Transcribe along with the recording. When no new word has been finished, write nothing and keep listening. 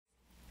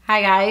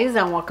Hi guys,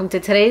 and welcome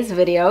to today's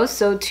video.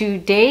 So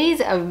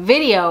today's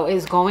video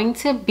is going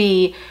to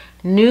be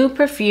new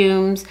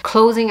perfumes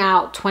closing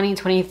out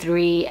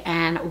 2023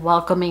 and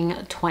welcoming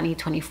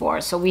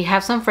 2024. So we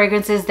have some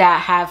fragrances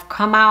that have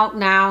come out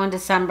now in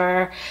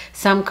December,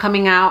 some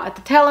coming out at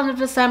the tail end of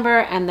December,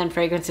 and then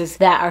fragrances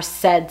that are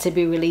said to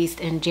be released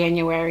in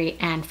January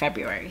and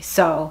February.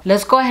 So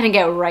let's go ahead and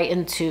get right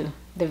into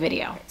the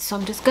video. So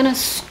I'm just gonna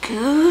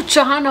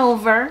scooch on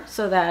over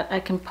so that I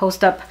can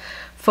post up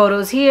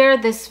photos here.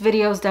 This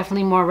video is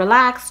definitely more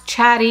relaxed,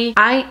 chatty.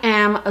 I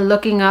am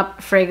looking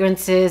up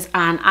fragrances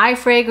on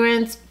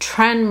iFragrance,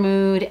 Trend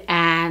Mood,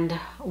 and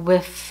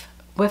Whiff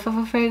of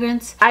a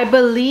Fragrance. I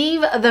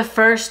believe the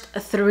first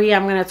three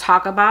I'm going to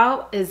talk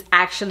about is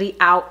actually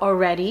out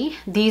already.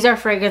 These are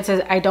fragrances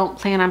I don't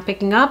plan on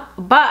picking up,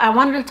 but I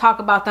wanted to talk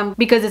about them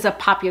because it's a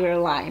popular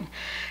line.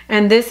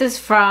 And this is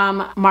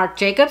from Marc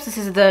Jacobs. This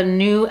is the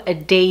new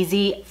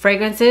Daisy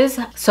fragrances.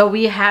 So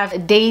we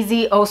have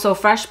Daisy Oh So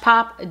Fresh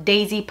Pop,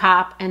 Daisy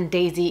Pop, and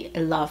Daisy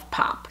Love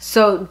Pop.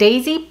 So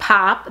Daisy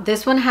Pop,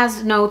 this one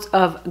has notes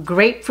of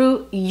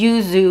grapefruit,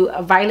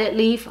 yuzu, violet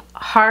leaf,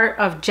 heart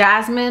of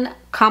jasmine,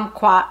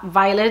 kumquat,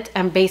 violet,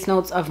 and base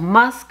notes of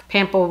musk,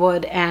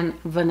 pamperwood, and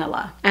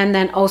vanilla. And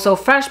then also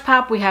Fresh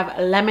Pop, we have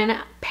lemon,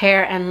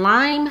 pear, and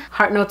lime,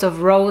 heart notes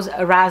of rose,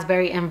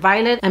 raspberry, and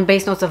violet, and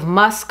base notes of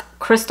musk,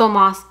 crystal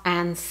moss,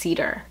 and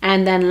cedar.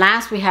 And then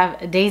last we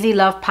have Daisy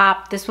Love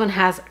Pop. This one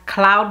has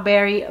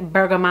cloudberry,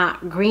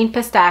 bergamot, green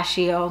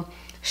pistachio,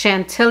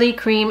 chantilly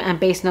cream, and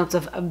base notes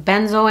of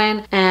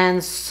benzoin and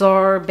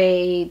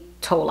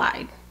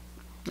sorbitolide.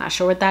 Not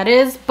sure what that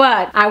is,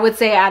 but I would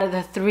say out of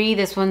the three,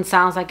 this one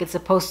sounds like it's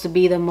supposed to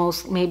be the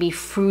most maybe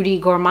fruity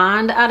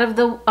gourmand out of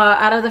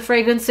the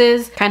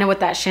fragrances, kind of with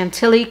that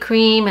chantilly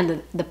cream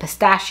and the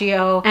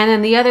pistachio. And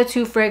then the other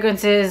two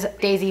fragrances,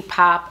 Daisy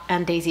Pop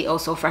and Daisy Oh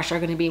So Fresh, are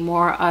going to be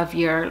more of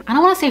your, I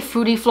don't want to say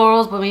fruity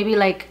florals, but maybe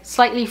like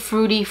slightly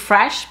fruity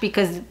fresh,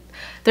 because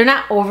they're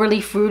not overly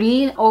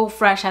fruity. Oh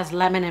Fresh has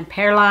lemon and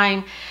pear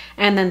lime,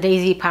 and then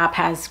Daisy Pop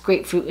has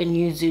grapefruit and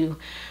yuzu,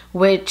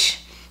 which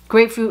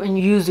grapefruit and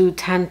yuzu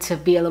tend to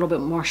be a little bit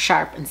more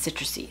sharp and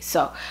citrusy.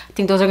 So I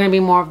think those are going to be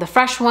more of the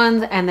fresh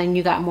ones, and then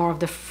you got more of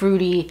the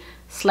fruity,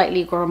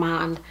 slightly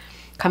gourmand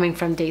coming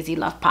from Daisy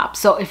Love Pop.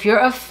 So if you're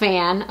a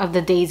fan of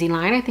the Daisy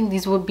line, I think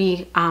these would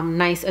be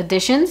nice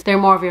additions. They're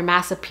more of your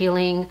mass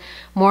appealing,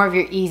 more of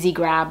your easy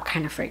grab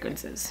kind of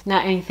fragrances.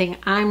 Not anything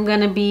I'm going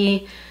to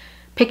be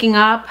picking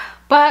up,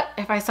 but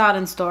if I saw it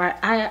in store,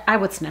 I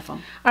would sniff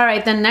them. All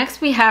right, then next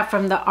we have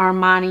from the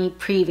Armani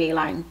Privé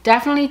line.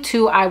 Definitely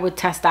two I would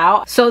test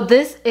out. So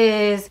this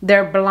is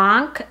their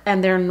Blanc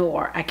and their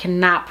Noir. I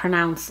cannot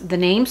pronounce the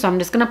name, so I'm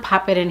just gonna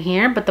pop it in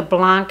here. But the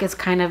Blanc is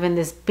kind of in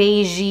this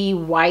beigey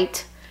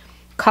white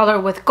color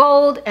with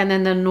gold, and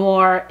then the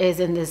Noir is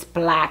in this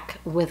black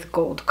with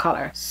gold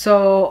color.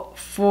 So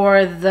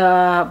for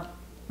the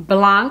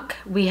Blanc,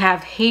 we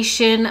have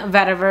Haitian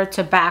vetiver,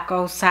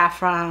 tobacco,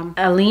 saffron,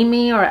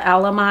 elemi or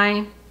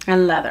elemi,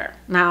 and leather.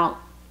 Now,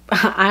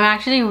 I'm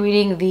actually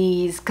reading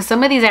these because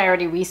some of these I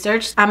already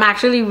researched. I'm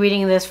actually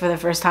reading this for the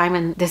first time,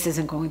 and this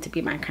isn't going to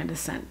be my kind of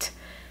scent.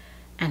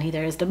 And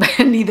neither is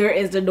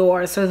the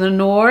Noir. So the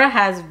Noir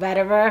has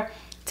vetiver,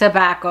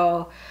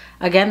 tobacco.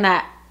 Again,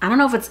 that I don't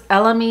know if it's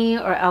elemi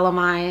or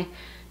elemi.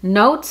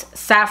 Notes,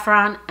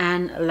 saffron,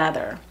 and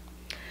leather.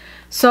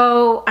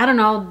 So I don't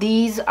know,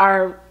 these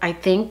are, I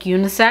think,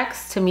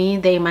 unisex. To me,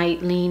 they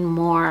might lean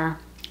more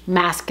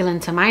masculine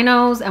to my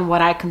nose, and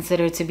what I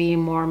consider to be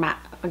more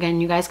again,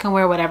 you guys can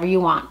wear whatever you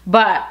want,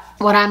 but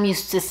what I'm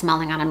used to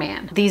smelling on a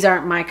man. These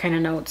aren't my kind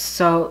of notes,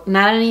 so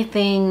not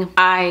anything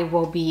I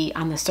will be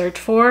on the search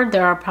for.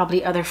 There are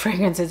probably other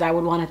fragrances I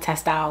would want to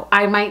test out.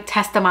 I might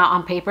test them out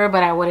on paper,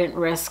 but I wouldn't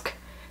risk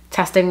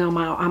testing them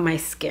out on my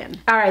skin.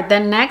 All right,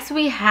 then next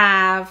we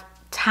have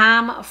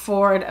Tom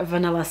Ford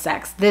Vanilla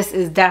Sex. This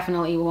is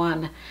definitely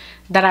one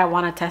that I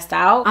want to test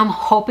out. I'm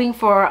hoping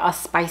for a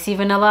spicy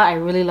vanilla. I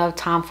really love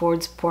Tom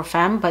Ford's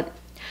Parfum, but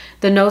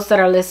the notes that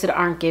are listed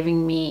aren't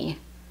giving me,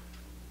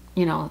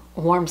 you know,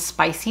 warm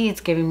spicy.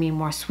 It's giving me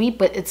more sweet,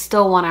 but it's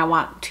still one I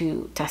want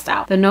to test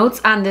out. The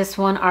notes on this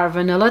one are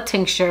vanilla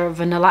tincture,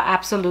 vanilla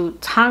absolute,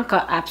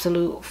 tonka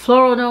absolute,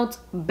 floral notes,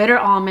 bitter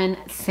almond,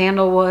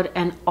 sandalwood,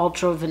 and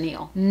ultra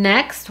vanille.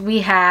 Next we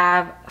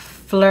have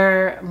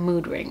Fleur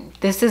Mood Ring.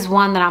 This is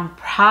one that I'm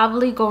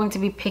probably going to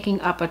be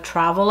picking up a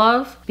travel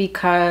of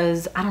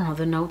because I don't know,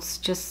 the notes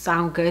just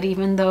sound good,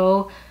 even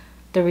though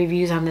the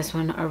reviews on this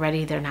one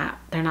already they're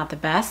not the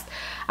best.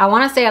 I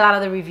want to say a lot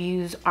of the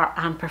reviews are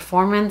on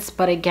performance,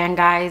 but again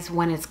guys,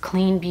 when it's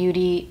clean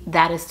beauty,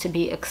 that is to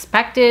be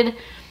expected.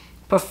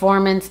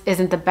 Performance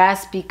isn't the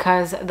best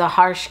because the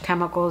harsh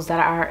chemicals that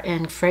are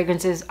in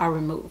fragrances are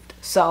removed.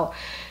 So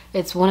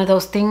it's one of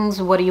those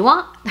things. What do you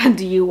want?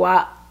 Do you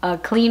want a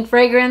clean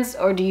fragrance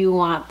or do you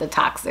want the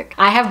toxic?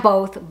 I have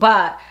both,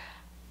 but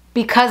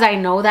because I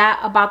know that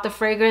about the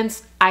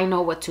fragrance, I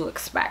know what to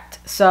expect.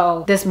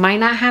 So this might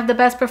not have the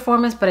best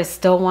performance, but it's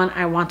still one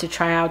I want to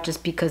try out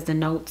just because the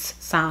notes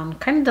sound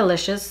kind of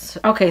delicious.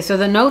 Okay, so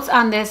the notes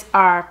on this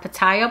are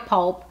pitaya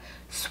pulp,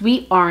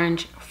 sweet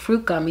orange,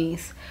 fruit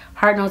gummies.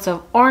 Heart notes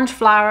of orange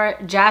flower,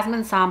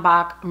 jasmine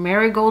sambac,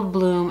 marigold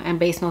bloom, and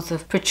base notes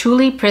of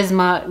patchouli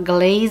prisma,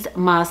 glazed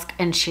musk,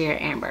 and sheer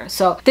amber.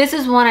 So this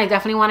is one I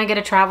definitely want to get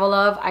a travel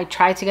of. I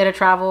tried to get a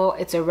travel.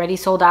 It's already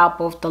sold out,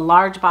 both the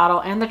large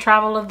bottle and the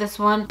travel of this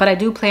one. But I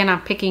do plan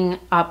on picking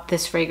up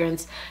this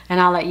fragrance,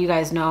 and I'll let you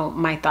guys know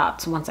my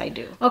thoughts once I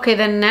do. Okay,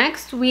 then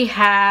next we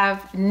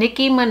have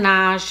Nicki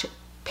Minaj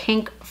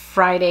Pink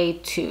Friday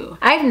 2.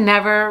 I've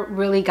never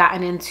really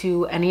gotten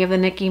into any of the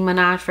Nicki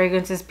Minaj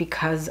fragrances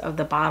because of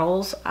the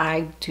bottles.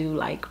 I do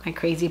like my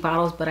crazy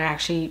bottles, but I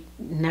actually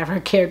never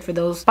cared for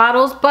those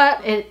bottles.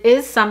 But it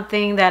is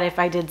something that if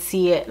I did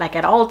see it like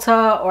at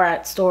Ulta or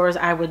at stores,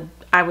 I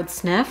would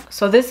sniff.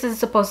 So this is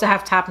supposed to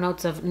have top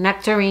notes of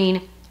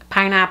nectarine,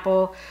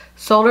 pineapple,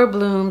 solar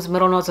blooms,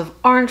 middle notes of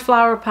orange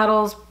flower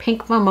petals,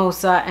 pink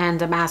mimosa, and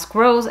damask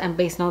rose, and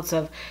base notes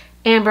of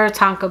amber,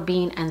 tonka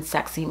bean, and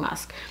sexy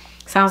musk.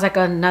 Sounds like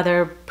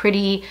another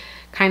pretty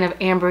kind of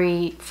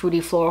ambery, fruity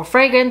floral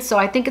fragrance. So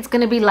I think it's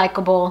going to be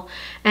likable.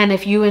 And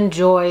if you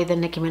enjoy the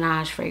Nicki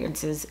Minaj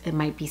fragrances, it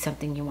might be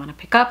something you want to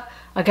pick up.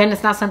 Again,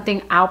 it's not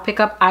something I'll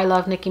pick up. I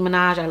love Nicki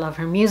Minaj. I love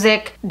her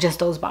music. Just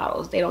those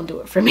bottles, they don't do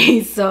it for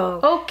me. So,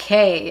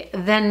 okay.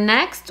 Then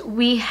next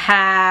we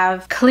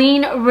have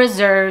Clean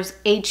Reserve's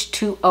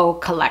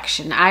H2O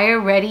collection. I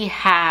already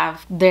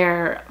have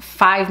their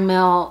 5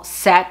 ml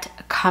set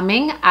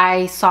coming.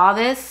 I saw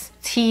this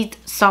teased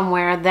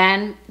somewhere,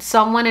 then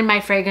someone in my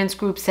fragrance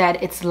group said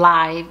it's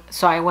live,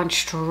 so I went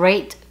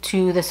straight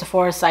to the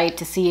Sephora site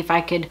to see if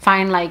I could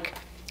find like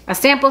a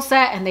sample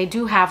set, and they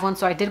do have one,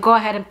 so I did go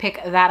ahead and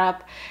pick that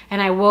up,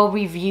 and I will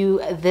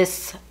review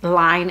this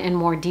line in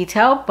more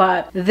detail.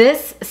 But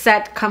this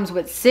set comes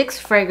with 6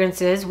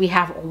 fragrances. We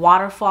have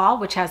Waterfall,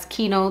 which has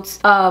keynotes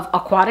of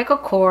aquatic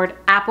accord,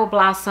 apple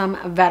blossom,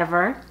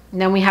 vetiver. And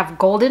then we have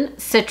Golden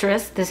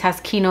Citrus. This has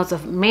keynotes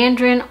of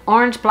mandarin,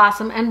 orange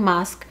blossom, and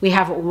musk. We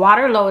have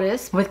Water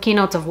Lotus with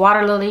keynotes of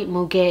water lily,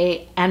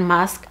 muguet, and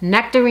musk.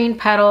 Nectarine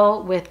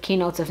Petal with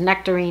keynotes of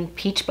nectarine,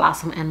 peach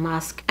blossom, and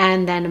musk.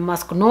 And then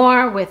Musk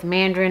Noir with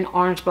mandarin,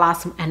 orange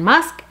blossom, and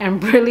musk. And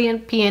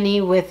Brilliant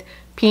Peony with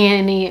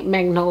peony,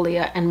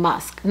 magnolia, and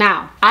musk.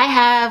 Now, I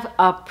have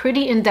a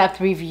pretty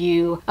in-depth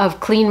review of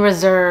Clean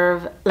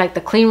Reserve, like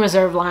the Clean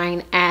Reserve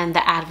line and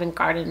the Advent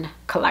Garden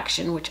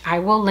collection, which I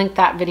will link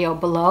that video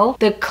below.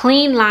 The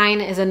Clean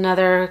line is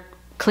another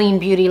clean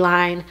beauty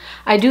line.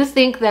 I do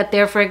think that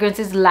their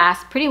fragrances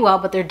last pretty well,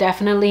 but they're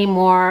definitely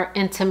more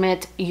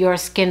intimate, your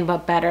skin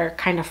but better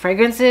kind of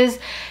fragrances.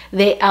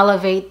 They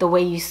elevate the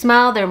way you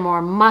smell. They're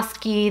more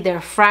musky, they're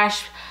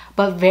fresh,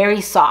 but very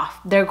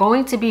soft. They're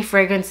going to be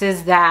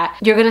fragrances that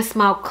you're gonna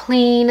smell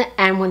clean,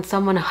 and when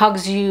someone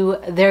hugs you,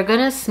 they're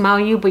gonna smell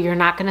you, but you're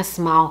not gonna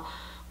smell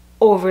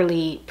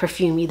overly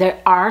perfumey. There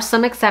are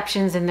some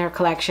exceptions in their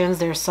collections.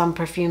 There's some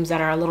perfumes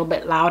that are a little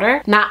bit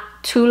louder. Not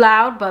too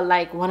loud, but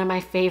like one of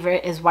my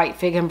favorite is White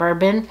Fig and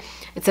Bourbon.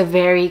 It's a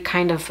very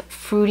kind of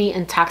fruity,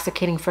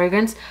 intoxicating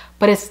fragrance,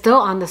 but it's still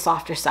on the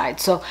softer side.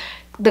 So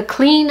the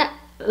Clean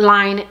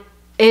line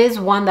is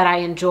one that I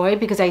enjoy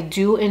because I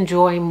do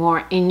enjoy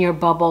more in your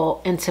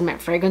bubble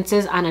intimate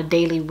fragrances on a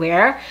daily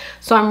wear.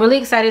 So I'm really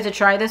excited to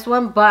try this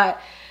one,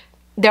 but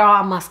they're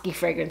all musky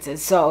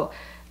fragrances. So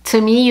to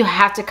me, you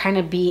have to kind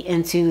of be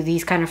into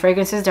these kind of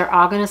fragrances. They're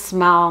all gonna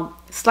smell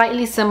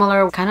slightly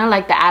similar, kind of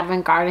like the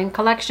Advent Garden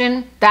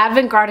collection. The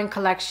Advent Garden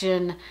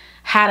collection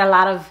had a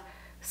lot of,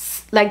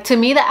 like, to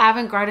me, the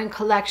Advent Garden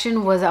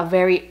collection was a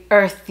very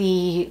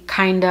earthy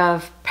kind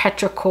of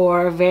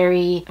petrichor,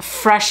 very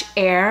fresh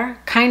air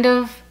kind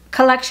of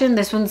collection.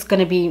 This one's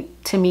gonna be,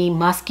 to me,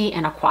 musky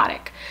and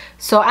aquatic.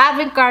 So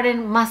Advent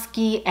Garden,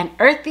 musky and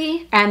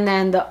earthy, and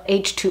then the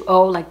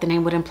H2O, like the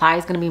name would imply,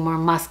 is gonna be more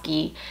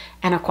musky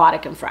and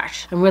aquatic and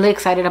fresh. I'm really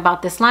excited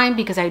about this line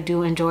because I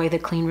do enjoy the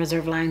Clean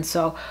Reserve line.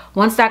 So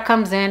once that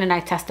comes in and I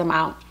test them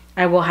out,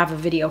 I will have a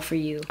video for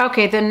you.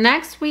 Okay, then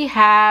next we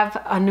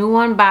have a new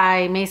one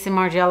by Maison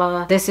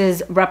Margiela. This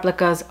is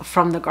Replicas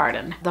from the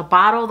Garden. The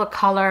bottle, the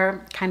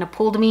color kind of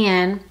pulled me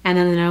in, and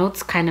then the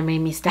notes kind of made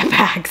me step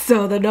back.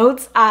 So the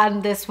notes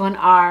on this one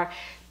are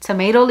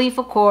tomato leaf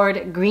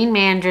accord, green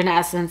mandarin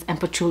essence, and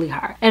patchouli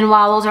heart. And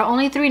while those are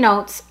only 3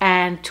 notes,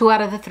 and 2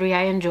 out of the 3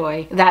 I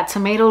enjoy, that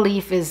tomato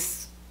leaf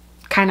is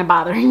kind of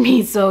bothering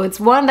me. So it's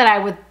one that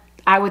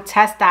I would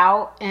test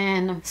out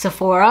in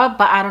Sephora,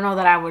 but I don't know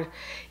that I would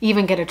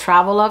even get a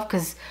travel of,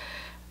 because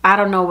I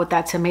don't know what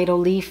that tomato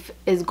leaf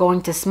is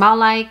going to smell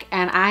like.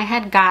 And I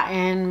had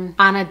gotten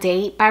On a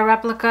Date by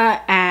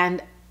Replica,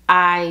 and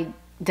I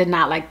did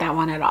not like that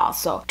one at all.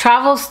 So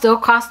travels still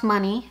cost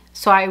money.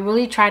 So I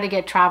really try to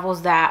get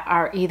travels that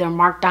are either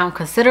marked down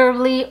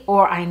considerably,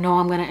 or I know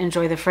I'm going to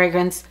enjoy the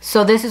fragrance.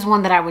 So this is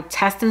one that I would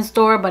test in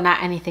store, but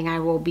not anything I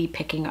will be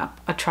picking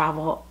up a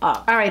travel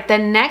of. All right,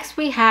 then next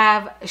we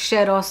have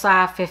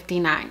Cheirosa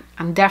 59.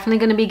 I'm definitely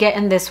going to be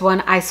getting this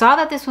one. I saw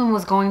that this one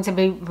was going to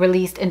be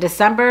released in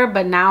December,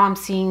 but now I'm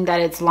seeing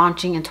that it's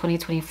launching in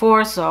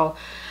 2024. So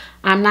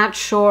I'm not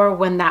sure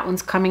when that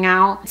one's coming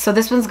out. So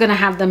this one's gonna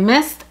have the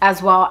mist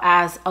as well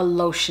as a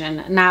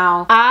lotion.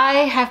 Now,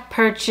 I have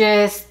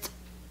purchased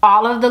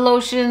all of the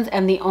lotions,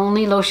 and the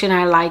only lotion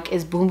I like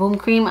is Boom Boom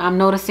Cream. I'm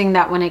noticing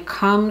that when it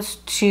comes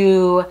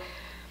to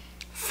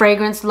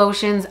fragrance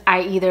lotions,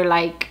 I either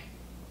like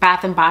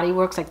Bath and Body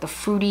Works, like the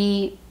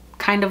fruity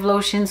kind of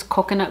lotions,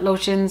 coconut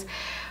lotions.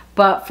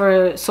 But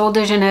for Sol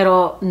de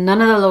Janeiro,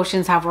 none of the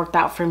lotions have worked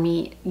out for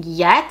me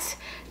yet,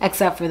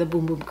 except for the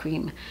Boom Boom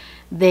Cream.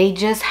 They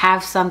just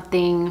have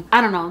something,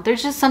 I don't know,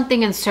 there's just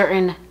something in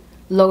certain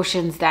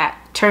lotions that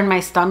turn my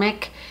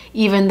stomach,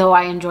 even though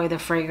I enjoy the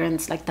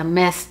fragrance, like the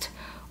mist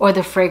or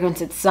the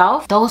fragrance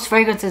itself. Those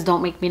fragrances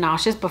don't make me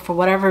nauseous, but for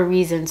whatever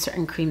reason,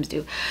 certain creams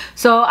do.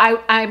 So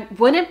I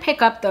wouldn't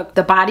pick up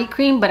the body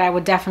cream, but I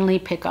would definitely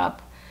pick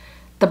up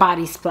the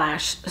body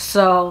splash.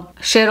 So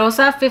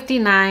Cheirosa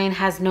 59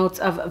 has notes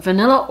of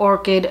vanilla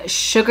orchid,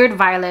 sugared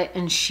violet,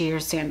 and sheer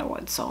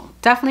sandalwood. So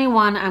definitely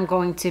one I'm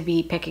going to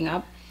be picking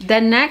up.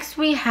 Then next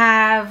we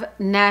have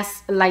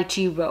Nest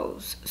Lychee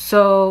Rose.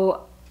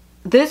 So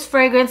this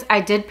fragrance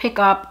I did pick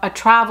up a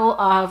travel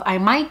of. I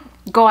might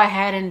go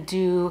ahead and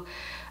do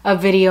a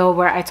video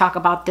where I talk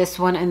about this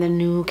one and the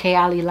new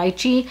Kayali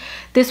Lychee.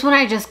 This one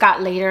I just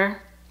got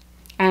later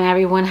and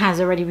everyone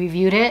has already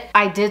reviewed it.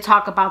 I did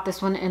talk about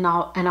this one in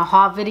a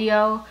haul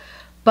video,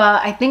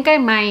 but I think I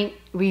might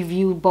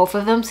review both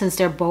of them since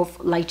they're both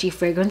lychee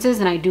fragrances,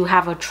 and I do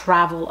have a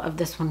travel of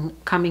this one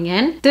coming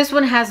in. This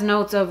one has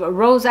notes of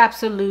Rose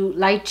Absolute,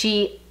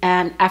 lychee,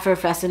 and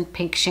effervescent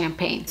pink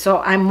champagne. So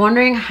I'm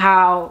wondering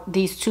how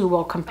these two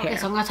will compare. Okay,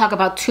 so I'm gonna talk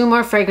about two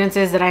more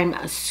fragrances that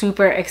I'm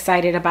super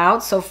excited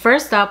about. So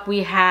first up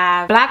we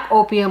have Black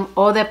Opium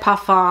Eau de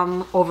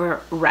Parfum over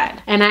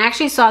Red. And I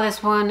actually saw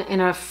this one in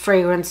a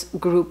fragrance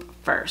group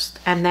first,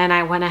 and then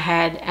I went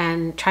ahead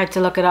and tried to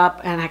look it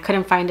up and I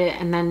couldn't find it,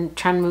 and then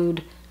Trend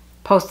Mood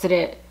posted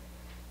it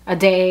a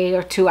day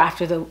or two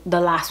after the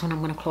last one I'm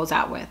going to close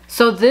out with.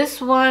 So this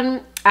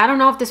one, I don't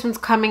know if this one's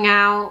coming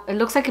out. It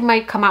looks like it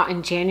might come out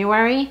in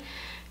January,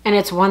 and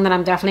it's one that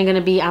I'm definitely going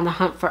to be on the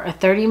hunt for a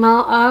 30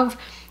 ml of.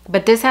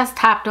 But this has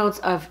top notes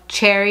of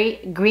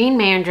cherry, green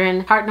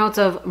mandarin, heart notes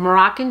of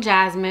Moroccan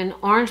jasmine,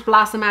 orange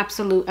blossom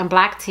absolute, and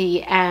black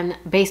tea, and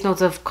base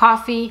notes of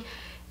coffee,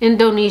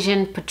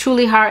 Indonesian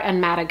patchouli heart, and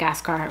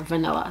Madagascar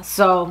vanilla.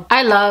 So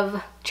I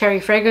love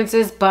cherry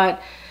fragrances,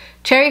 but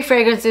cherry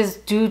fragrances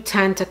do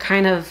tend to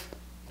kind of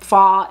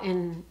fall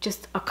in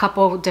just a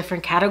couple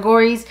different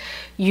categories.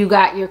 You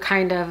got your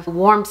kind of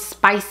warm,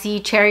 spicy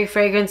cherry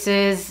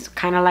fragrances,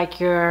 kind of like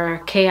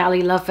your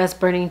Kayali Love Fest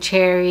Burning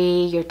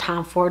Cherry, your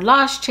Tom Ford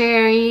Lost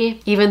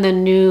Cherry, even the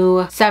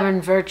new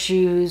Seven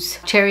Virtues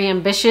Cherry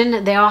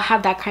Ambition. They all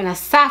have that kind of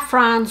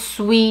saffron,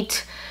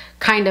 sweet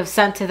kind of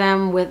scent to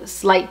them with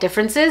slight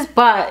differences.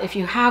 But if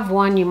you have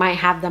one, you might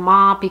have them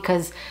all,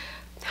 because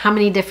how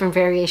many different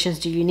variations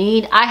do you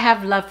need? I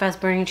have Love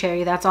Fest Burning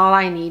Cherry. That's all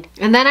I need.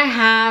 And then I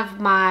have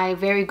my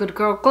Very Good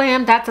Girl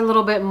Glam. That's a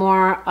little bit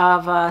more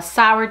of a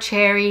sour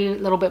cherry, a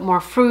little bit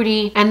more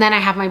fruity. And then I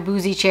have my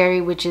Boozy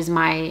Cherry, which is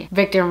my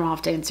Victor and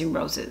Rolf Dancing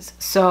Roses.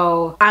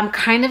 So I'm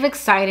kind of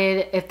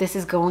excited if this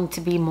is going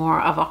to be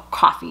more of a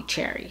coffee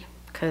cherry,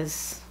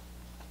 because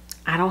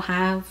I don't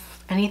have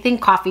anything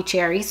coffee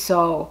cherry.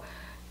 So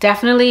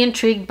definitely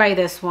intrigued by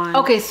this one.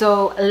 Okay,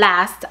 so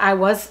last, I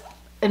was,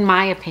 in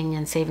my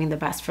opinion, saving the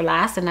best for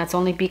last, and that's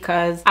only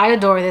because I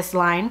adore this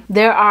line.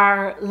 There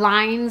are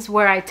lines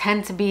where I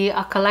tend to be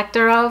a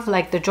collector of,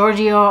 like the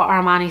Giorgio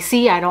Armani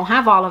C. I don't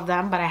have all of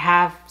them, but I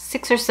have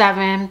 6 or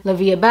 7. La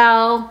Vie est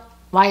Belle,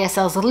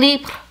 YSL's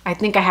Libre. I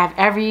think I have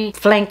every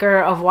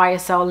flanker of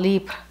YSL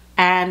Libre,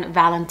 and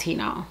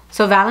Valentino.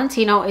 So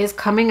Valentino is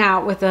coming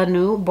out with a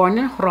new Born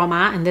in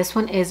Roma, and this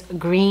one is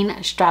Green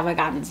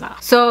Extravaganza.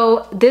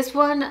 So this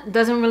one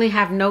doesn't really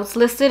have notes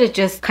listed. It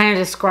just kind of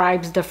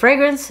describes the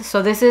fragrance.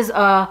 So this is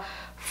a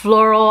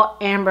floral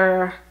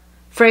amber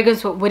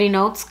fragrance with woody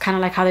notes, kind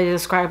of like how they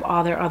describe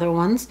all their other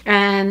ones.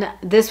 And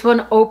this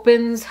one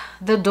opens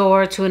the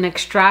door to an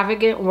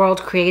extravagant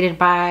world created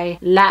by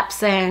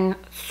Lapsang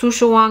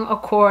Souchong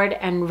Accord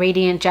and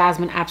Radiant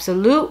Jasmine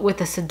Absolute with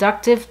a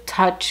seductive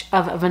touch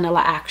of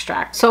vanilla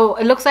extract. So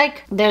it looks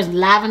like there's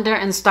lavender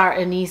and star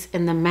anise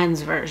in the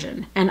men's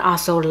version, and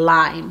also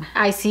lime.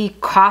 I see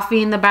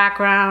coffee in the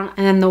background,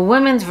 and then the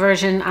women's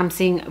version I'm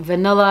seeing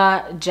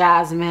vanilla,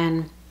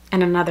 jasmine,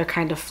 and another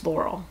kind of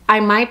floral. I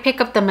might pick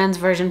up the men's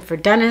version for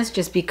Dennis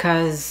just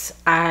because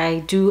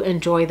I do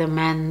enjoy the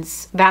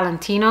men's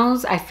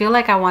Valentinos. I feel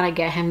like I want to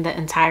get him the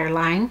entire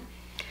line,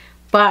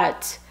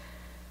 but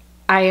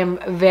I am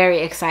very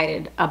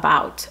excited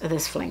about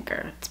this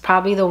flanker. It's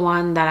probably the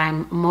one that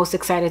I'm most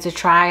excited to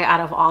try out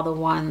of all the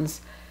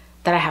ones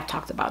that I have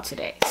talked about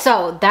today.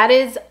 So that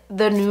is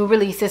the new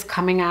releases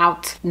coming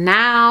out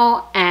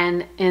now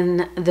and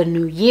in the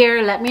new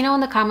year. Let me know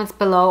in the comments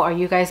below, are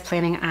you guys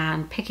planning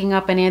on picking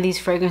up any of these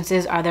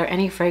fragrances? Are there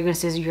any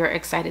fragrances you're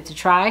excited to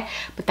try?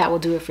 But that will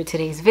do it for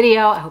today's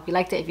video. I hope you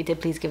liked it. If you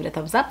did, please give it a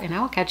thumbs up, and I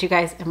will catch you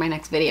guys in my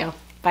next video.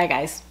 Bye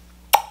guys.